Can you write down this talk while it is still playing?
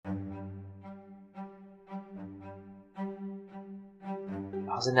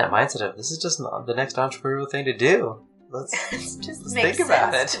was in that mindset of, this is just the next entrepreneurial thing to do. Let's think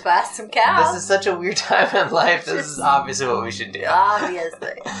about it. To buy some cows. This is such a weird time in life. This is obviously what we should do.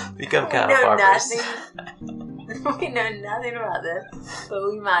 Obviously. Become cattle farmers. We know nothing about this, but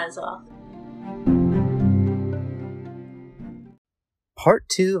we might as well. Part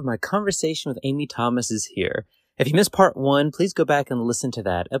 2 of my conversation with Amy Thomas is here. If you missed part 1, please go back and listen to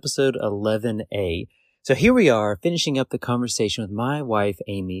that, episode 11A. So here we are, finishing up the conversation with my wife,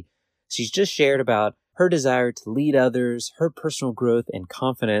 Amy. She's just shared about her desire to lead others, her personal growth and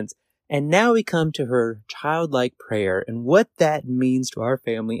confidence, and now we come to her childlike prayer and what that means to our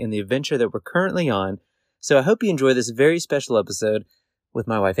family and the adventure that we're currently on. So I hope you enjoy this very special episode with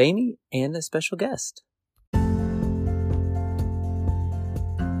my wife, Amy, and a special guest.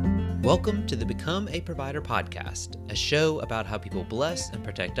 Welcome to the Become a Provider podcast, a show about how people bless and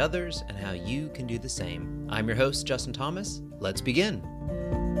protect others and how you can do the same. I'm your host, Justin Thomas. Let's begin.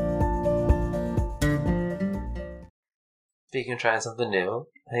 Speaking of trying something new,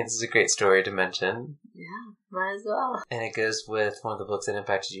 I think this is a great story to mention. Yeah, might as well. And it goes with one of the books that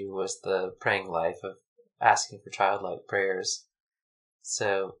impacted you was The Praying Life, of asking for childlike prayers.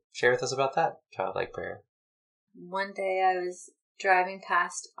 So share with us about that childlike prayer. One day I was driving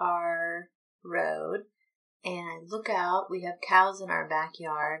past our road and I look out, we have cows in our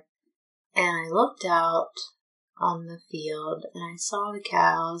backyard, and I looked out on the field and I saw the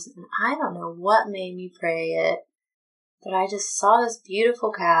cows, and I don't know what made me pray it, but I just saw this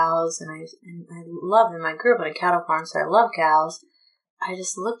beautiful cows, and I love them. I grew up on a cattle farm, so I love cows. I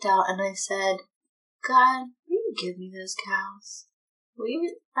just looked out and I said, God, will you give me those cows?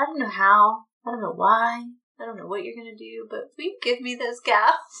 I don't know how, I don't know why, I don't know what you're going to do, but will you give me those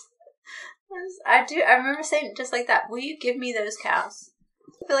cows? I remember saying it just like that. Will you give me those cows?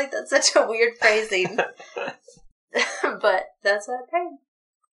 I feel like that's such a weird phrasing. But that's what I prayed.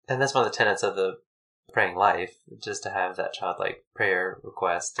 And that's one of the tenets of the Praying Life, just to have that childlike prayer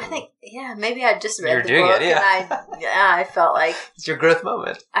request. I think, maybe I just read the doing book, it, yeah. And I felt like it's your growth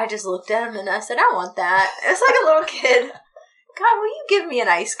moment. I just looked at him and I said, I want that. It's like a little kid. God, will you give me an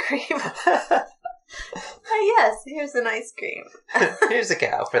ice cream? Yes, here's an ice cream. Here's a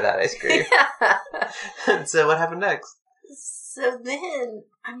cow for that ice cream. Yeah. And so what happened next? So then,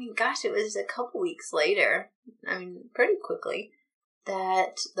 it was a couple weeks later, pretty quickly,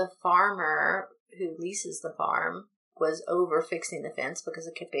 that the farmer who leases the farm was over fixing the fence because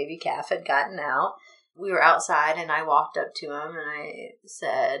a baby calf had gotten out. We were outside and I walked up to him and I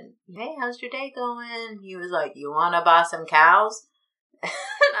said, hey, how's your day going? He was like, you want to buy some cows? And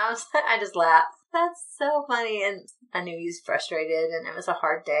I just laughed. That's so funny. And I knew he was frustrated and it was a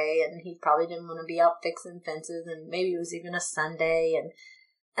hard day and he probably didn't want to be out fixing fences, and maybe it was even a Sunday.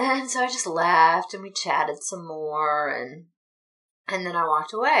 And so I just laughed and we chatted some more, and then I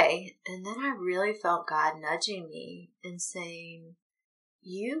walked away. And then I really felt God nudging me and saying,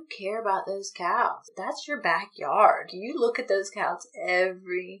 you care about those cows. That's your backyard. You look at those cows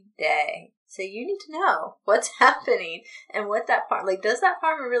every day. So you need to know what's happening and what that does that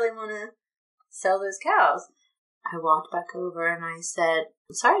farmer really want to sell those cows? I walked back over and I said,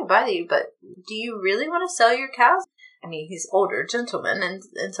 I'm sorry to bother you, but do you really want to sell your cows? He's an older gentleman,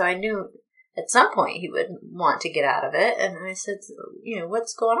 and so I knew at some point he would want to get out of it. And I said,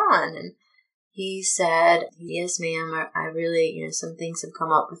 what's going on? And he said, yes, ma'am, I really, some things have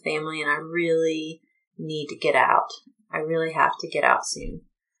come up with family and I really need to get out. I really have to get out soon.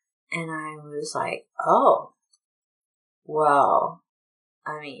 And I was like, oh, well,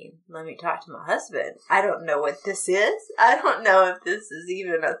 let me talk to my husband. I don't know what this is. I don't know if this is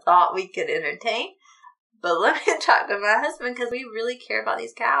even a thought we could entertain. But let me talk to my husband because we really care about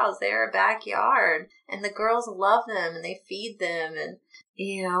these cows. They're a backyard and the girls love them and they feed them. And,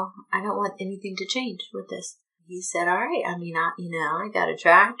 I don't want anything to change with this. He said, all right. I got a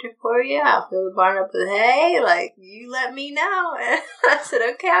tractor for you. I'll fill the barn up with hay. You let me know. And I said,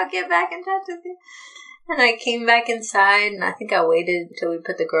 okay, I'll get back in touch with you. And I came back inside and I think I waited until we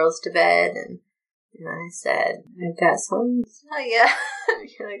put the girls to bed. And I said, I've got some. Oh, yeah.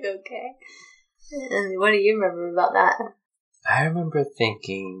 You're like, okay. And what do you remember about that? I remember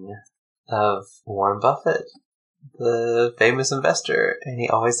thinking of Warren Buffett, the famous investor. And he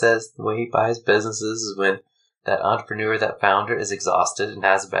always says the way he buys businesses is when that entrepreneur, that founder is exhausted and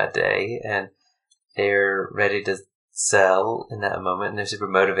has a bad day and they're ready to sell in that moment and they're super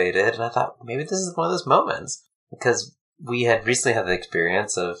motivated. And I thought maybe this is one of those moments because we had recently had the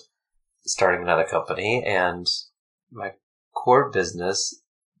experience of starting another company and my core business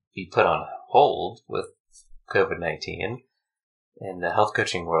be put on hold with COVID-19 in the health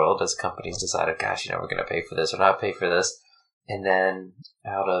coaching world as companies decided, gosh, we're going to pay for this or not pay for this. And then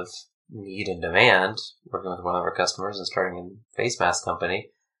out of need and demand, working with one of our customers and starting a face mask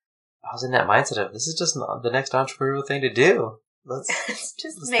company, I was in that mindset of, this is just the next entrepreneurial thing to do. Let's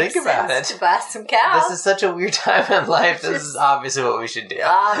think about it. To buy some cows. This is such a weird time in life. This is obviously what we should do.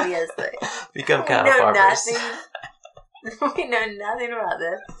 Obviously. Become cattle farmers. We know nothing about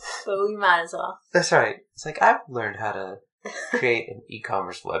this, but we might as well. That's right. It's like, I've learned how to create an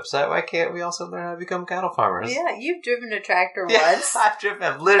e-commerce website. Why can't we also learn how to become cattle farmers? Yeah, you've driven a tractor once.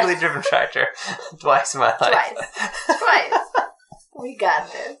 I've literally driven a tractor twice in my life. Twice. We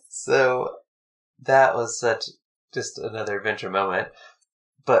got this. So that was just another adventure moment.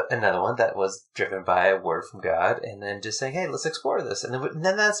 But another one that was driven by a word from God, and then just saying, hey, let's explore this. And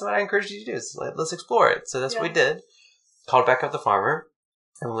then that's what I encouraged you to do, is let's explore it. So that's what we did. Called back up the farmer,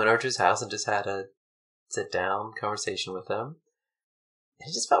 and we went over to his house and just had a sit-down conversation with him. And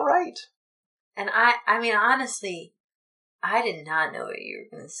it just felt right. And I mean, honestly, I did not know what you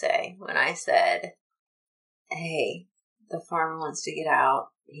were going to say when I said, hey, the farmer wants to get out.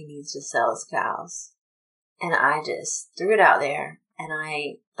 He needs to sell his cows. And I just threw it out there. And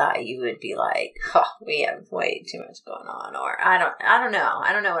I thought you would be like, oh, we have way too much going on. Or I don't know.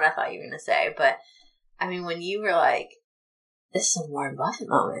 I don't know what I thought you were going to say. But, I mean, when you were like, this is a Warren Buffett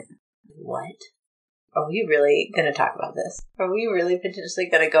moment. What? Are we really going to talk about this? Are we really potentially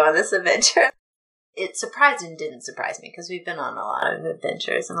going to go on this adventure? It surprised and didn't surprise me, because we've been on a lot of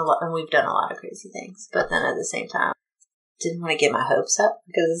adventures and we've done a lot of crazy things. But then at the same time, didn't want to get my hopes up,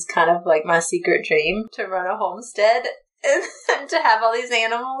 because it's kind of like my secret dream to run a homestead and to have all these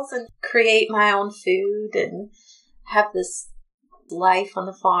animals and create my own food and have this life on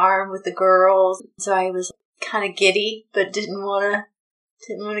the farm with the girls. So I was kind of giddy, but didn't want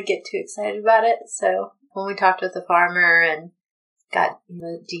to get too excited about it. So when we talked with the farmer and got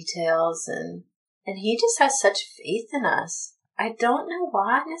details, and he just has such faith in us. I don't know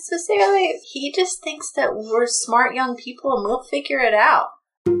why necessarily. He just thinks that we're smart young people and we'll figure it out.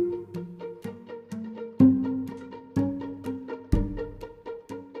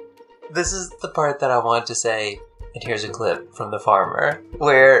 This is the part that I wanted to say, and here's a clip from the farmer,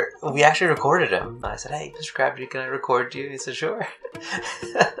 where we actually recorded him. I said, hey, Mr. Crabtree, can I record you? He said, sure.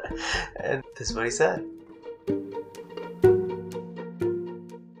 And this is what he said.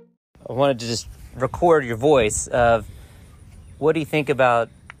 I wanted to just record your voice of, what do you think about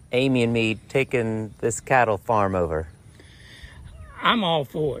Amy and me taking this cattle farm over? I'm all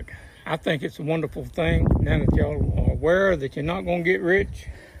for it. I think it's a wonderful thing now that y'all are aware that you're not going to get rich.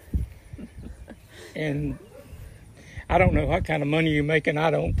 And I don't know what kind of money you're making.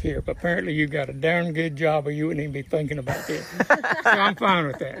 I don't care. But apparently you got a darn good job or you wouldn't even be thinking about this. So I'm fine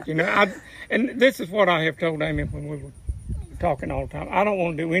with that. And this is what I have told Amy when we were talking all the time. I don't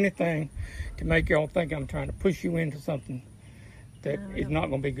want to do anything to make y'all think I'm trying to push you into something that is not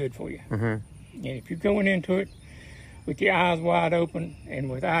going to be good for you. Mm-hmm. And if you're going into it with your eyes wide open and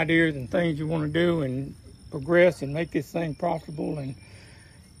with ideas and things you want to do and progress and make this thing profitable, and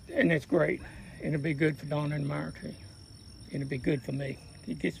it's great. And it'll be good for Donna and Myra too. And it'll be good for me.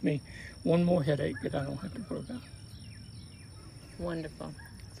 It gets me one more headache that I don't have to worry about. Wonderful.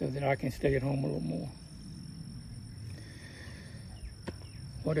 So that I can stay at home a little more.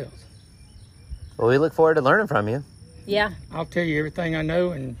 What else? Well, we look forward to learning from you. Yeah. I'll tell you everything I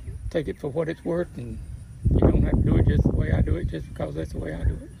know and take it for what it's worth, and you don't have to do it just the way I do it just because that's the way I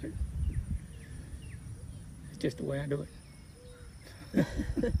do it. It's just the way I do it.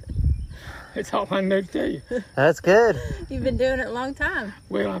 That's all I know to tell you. That's good. You've been doing it a long time.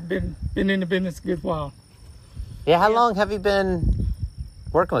 Well, I've been in the business a good while. Yeah, how long have you been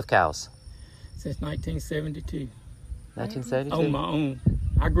working with cows? Since 1972. 1972? On my own.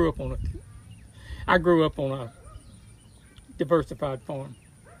 I grew up on a diversified farm.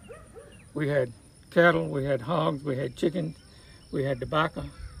 We had cattle, we had hogs, we had chickens, we had tobacco,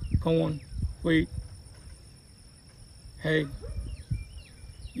 corn, wheat, hay,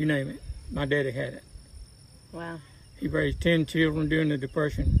 you name it. My daddy had it. Wow. He raised 10 children during the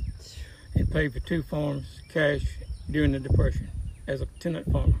Depression and paid for 2 farms cash during the Depression as a tenant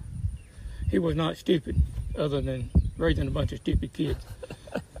farmer. He was not stupid, other than raising a bunch of stupid kids.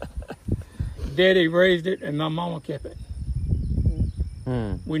 Daddy raised it and my mama kept it.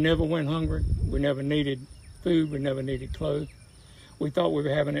 We never went hungry. We never needed food. We never needed clothes. We thought we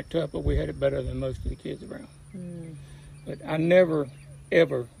were having it tough, but we had it better than most of the kids around. But I never,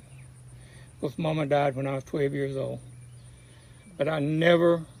 ever, because Mama died when I was 12 years old, but I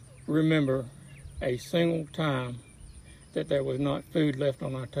never remember a single time that there was not food left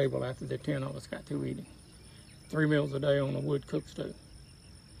on our table after the 10 of us got through eating. 3 meals a day on a wood cook stove.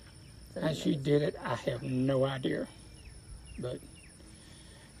 How she did it, I have no idea. But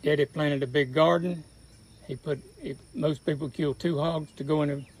Daddy planted a big garden. If most people kill 2 hogs to go in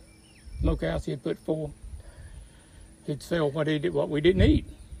a smokehouse, he'd put 4. He'd sell what we didn't eat.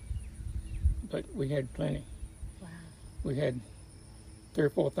 But we had plenty. Wow. We had 3,000 or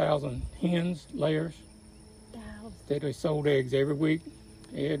 4,000 hens, layers, that we sold eggs every week.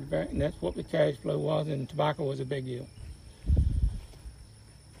 And that's what the cash flow was, and tobacco was a big deal.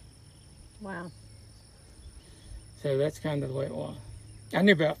 Wow. So that's kind of the way it was. I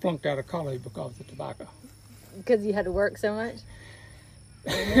never about flunked out of college because of tobacco. Because you had to work so much?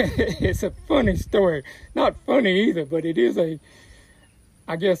 It's a funny story. Not funny either, but it is I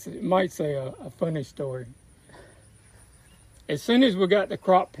guess it might say a funny story. As soon as we got the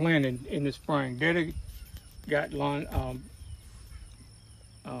crop planted in the spring, Daddy got jaundice,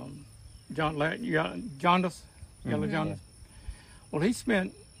 yellow jaundice. Well, he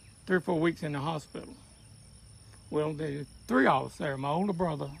spent 3 or 4 weeks in the hospital. Well, there were 3 of us there. My older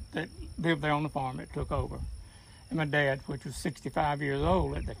brother that lived there on the farm that took over, and my dad, which was 65 years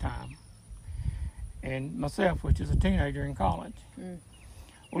old at the time, and myself, which was a teenager in college.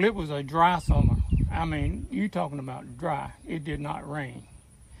 Well, it was a dry summer. I mean, you talking about dry. It did not rain.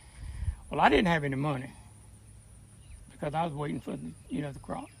 Well, I didn't have any money because I was waiting for the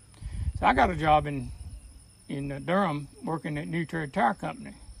crop. So I got a job in Durham working at New Trade Tire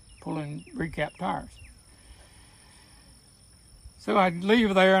Company, pulling recap tires. So I'd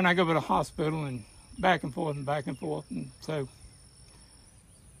leave there and I go to the hospital and back and forth and back and forth. And so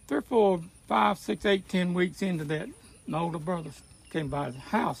 3 or 4, 5, 6, 8, 10 weeks into that, my older brother came by the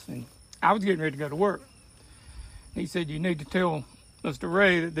house and I was getting ready to go to work. He said, "You need to tell Mr.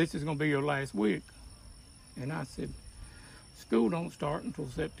 Ray that this is going to be your last week." And I said, "School don't start until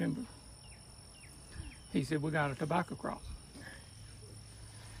September." He said, "We got a tobacco crop."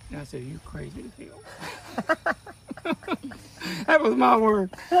 And I said, "You crazy as hell." That was my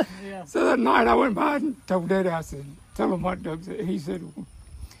word. Yeah. So that night I went by and told Daddy, I said, "Tell him what Doug said." He said,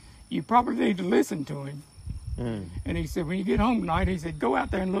 "You probably need to listen to him." And he said, "When you get home tonight," he said, "go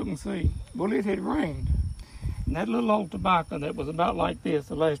out there and look and see." Well, it had rained. And that little old tobacco that was about like this,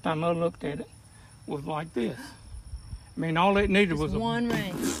 the last time I looked at it, was like this. I mean, all it needed was one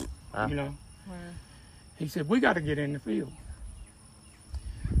rain. Wow. He said, "We got to get in the field."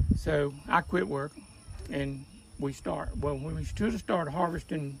 So I quit work and we should have started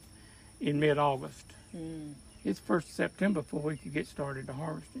harvesting in mid-August. It's 1st of September before we could get started to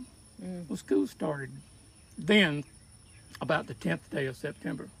harvesting. Well, school started then about the 10th day of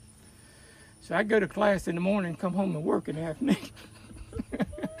September. So I'd go to class in the morning, come home and work in the afternoon.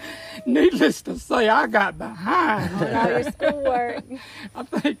 Needless to say, I got behind On all your schoolwork.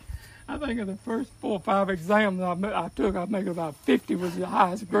 I think of the first 4 or 5 exams I took, I think about 50 was the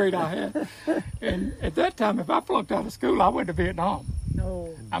highest grade I had. And at that time, if I flunked out of school, I went to Vietnam.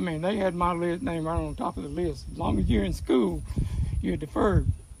 No. I mean, they had my name right on top of the list. As long as you're in school, you're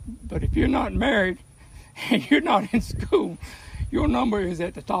deferred. But if you're not married and you're not in school, your number is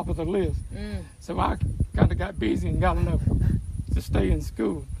at the top of the list. So I kind of got busy and got enough to stay in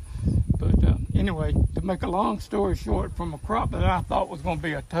school. But anyway, to make a long story short, from a crop that I thought was going to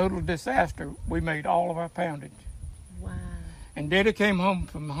be a total disaster, we made all of our poundage. Wow. And Daddy came home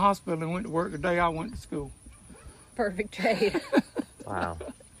from the hospital and went to work the day I went to school. Perfect trade. Wow.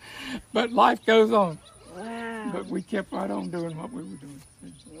 But life goes on. Wow. But we kept right on doing what we were doing.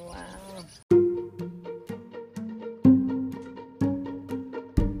 Wow.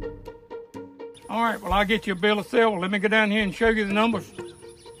 All right, well, I'll get you a bill of sale. Let me go down here and show you the numbers,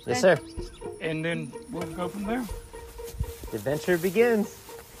 Yes, sir. and then we'll go from there. The adventure begins.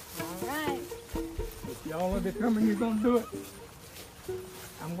 All right. If y'all are determined you're going to do it,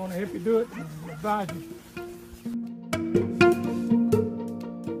 I'm going to help you do it and advise you.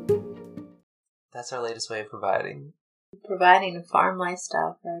 That's our latest way of providing. Providing a farm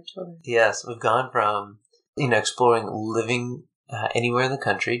lifestyle for our children. Yes, we've gone from, exploring living anywhere in the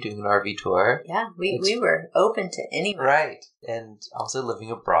country, doing an RV tour. Yeah, we were open to anywhere. Right. And also living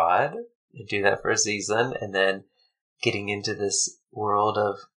abroad, and do that for a season, and then getting into this world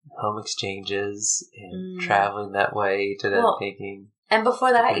of home exchanges and traveling that way to then thinking. And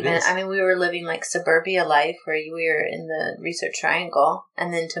before that, we were living like suburbia life where we were in the Research Triangle,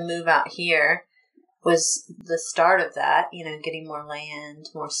 and then to move out here was the start of that, getting more land,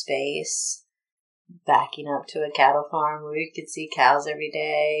 more space, backing up to a cattle farm where we could see cows every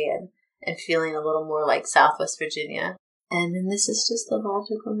day and feeling a little more like Southwest Virginia. And then this is just the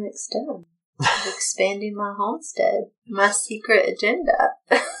logical next step of expanding my homestead, my secret agenda.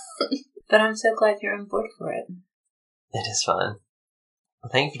 But I'm so glad you're on board for it. It is fun.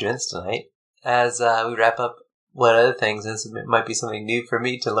 Well, thank you for doing this tonight. As we wrap up what other things, and it might be something new for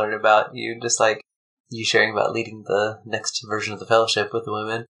me to learn about you, just like you sharing about leading the next version of the fellowship with the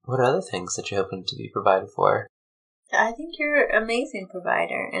women. What are other things that you're hoping to be provided for? I think you're an amazing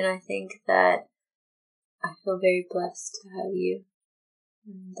provider, and I think that I feel very blessed to have you,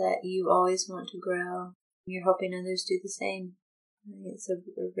 and that you always want to grow. You're helping others do the same. It's a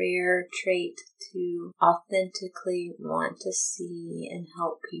rare trait to authentically want to see and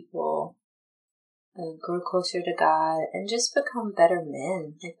help people grow closer to God and just become better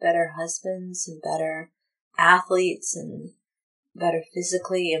men, like better husbands and better athletes and better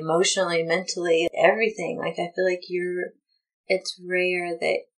physically, emotionally, mentally, everything. Like I feel like it's rare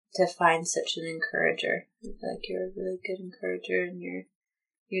that to find such an encourager. I feel like you're a really good encourager, and you're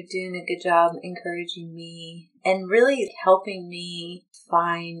doing a good job encouraging me and really helping me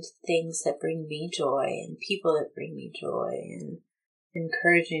find things that bring me joy and people that bring me joy and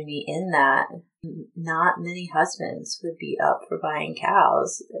encouraging me in that. Not many husbands would be up for buying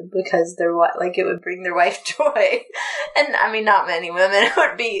cows because it would bring their wife joy. And I mean, not many women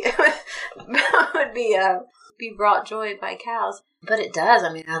would be brought joy by cows. But it does.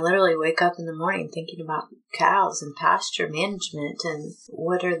 I mean, I literally wake up in the morning thinking about cows and pasture management and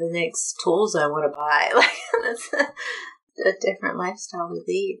what are the next tools I want to buy. Like, that's a different lifestyle we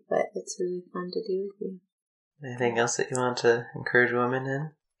lead, but it's really fun to do with you. Anything else that you want to encourage women in?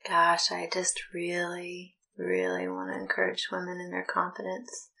 Gosh, I just really, really want to encourage women in their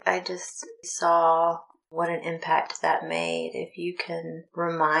confidence. I just saw what an impact that made if you can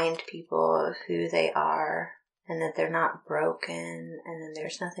remind people of who they are, and that they're not broken, and that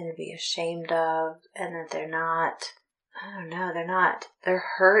there's nothing to be ashamed of, and that they're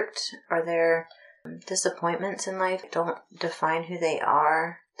hurt, or their disappointments in life don't define who they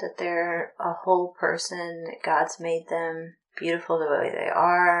are, that they're a whole person, that God's made them beautiful the way they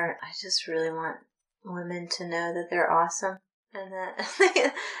are. I just really want women to know that they're awesome, and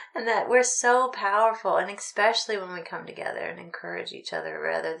that we're so powerful, and especially when we come together and encourage each other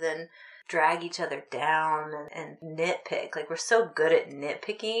rather than drag each other down and nitpick. Like, we're so good at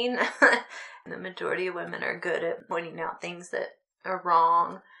nitpicking. The majority of women are good at pointing out things that are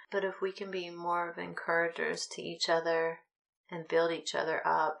wrong. But if we can be more of encouragers to each other and build each other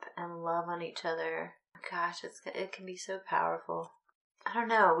up and love on each other, gosh, it can be so powerful. I don't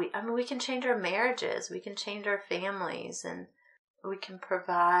know. We can change our marriages. We can change our families, and we can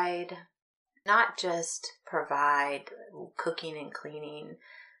provide, not just provide cooking and cleaning.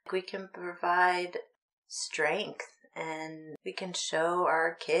 We can provide strength, and we can show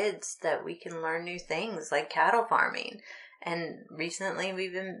our kids that we can learn new things like cattle farming. And recently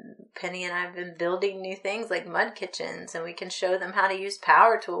Penny and I have been building new things like mud kitchens, and we can show them how to use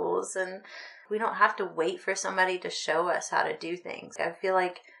power tools, and we don't have to wait for somebody to show us how to do things. I feel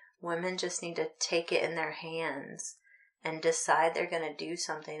like women just need to take it in their hands and decide they're going to do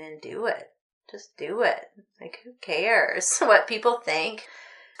something and do it. Just do it. Like, who cares what people think?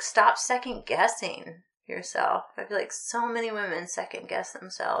 Stop second guessing yourself. I feel like so many women second guess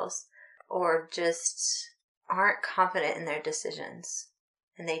themselves, or just aren't confident in their decisions,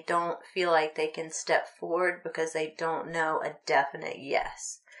 and they don't feel like they can step forward because they don't know a definite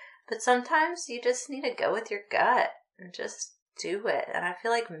yes. But sometimes you just need to go with your gut and just do it. And I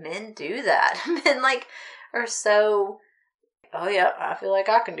feel like men do that. Men are so, oh yeah, I feel like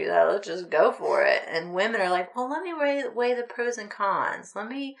I can do that, let's just go for it. And women are like, well, let me weigh the pros and cons. Let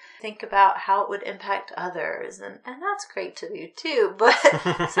me think about how it would impact others. And that's great to do too. But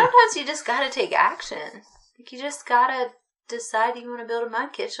sometimes you just got to take action. Like, you just got to decide you want to build a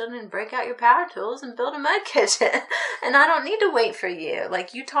mud kitchen and break out your power tools and build a mud kitchen. And I don't need to wait for you.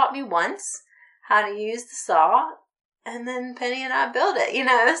 Like, you taught me once how to use the saw, and then Penny and I built it.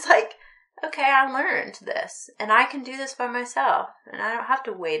 It's like, okay, I learned this, and I can do this by myself, and I don't have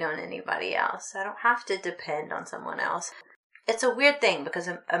to wait on anybody else. I don't have to depend on someone else. It's a weird thing because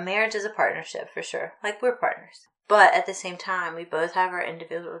a marriage is a partnership for sure. Like, we're partners. But at the same time, we both have our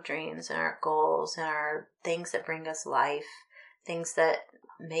individual dreams and our goals and our things that bring us life, things that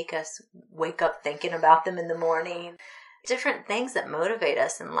make us wake up thinking about them in the morning, different things that motivate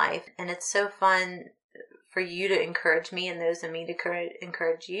us in life. And it's so fun for you to encourage me and those in me to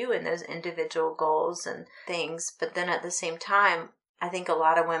encourage you in those individual goals and things. But then at the same time, I think a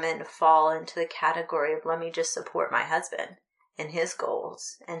lot of women fall into the category of, let me just support my husband and his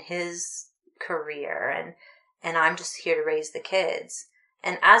goals and his career, and I'm just here to raise the kids.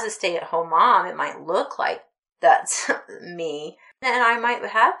 And as a stay-at-home mom, it might look like that's me. And I might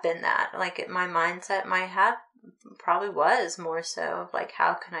have been that. Like, my mindset probably was more so like,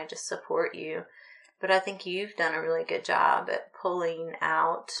 how can I just support you? But I think you've done a really good job at pulling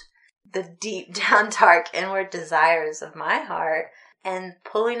out the deep down dark inward desires of my heart and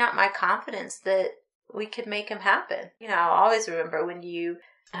pulling up my confidence that we could make them happen. I always remember when you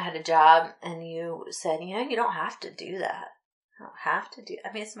had a job and you said, you don't have to do that. I don't have to do,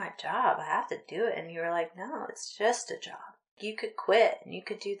 it's my job. I have to do it. And you were like, no, it's just a job. You could quit and you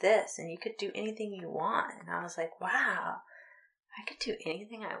could do this and you could do anything you want. And I was like, wow, I could do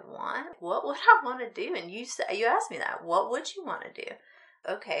anything I want. What would I want to do? And you asked me that. What would you want to do?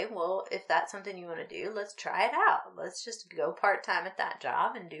 Okay, well, if that's something you want to do, let's try it out. Let's just go part-time at that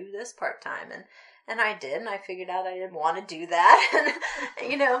job and do this part-time. And I did, and I figured out I didn't want to do that.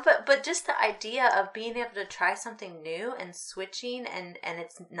 And, but just the idea of being able to try something new and switching, and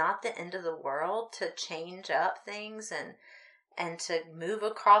it's not the end of the world to change up things and to move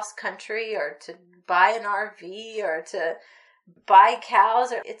across country or to buy an RV or to buy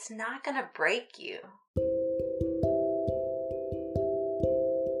cows. It's not going to break you.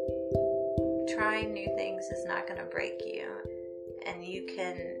 Trying new things is not going to break you, and you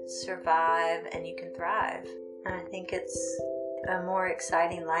can survive and you can thrive. And I think it's a more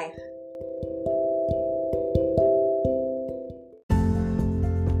exciting life.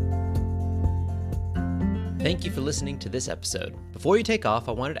 Thank you for listening to this episode. Before you take off,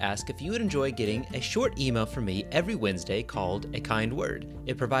 I wanted to ask if you would enjoy getting a short email from me every Wednesday called A Kind Word.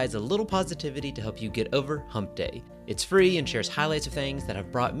 It provides a little positivity to help you get over hump day. It's free and shares highlights of things that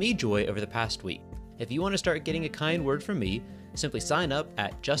have brought me joy over the past week. If you want to start getting a kind word from me, simply sign up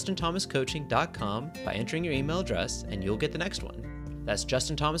at justinthomascoaching.com by entering your email address and you'll get the next one. That's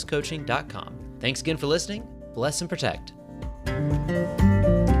justinthomascoaching.com. Thanks again for listening. Bless and protect.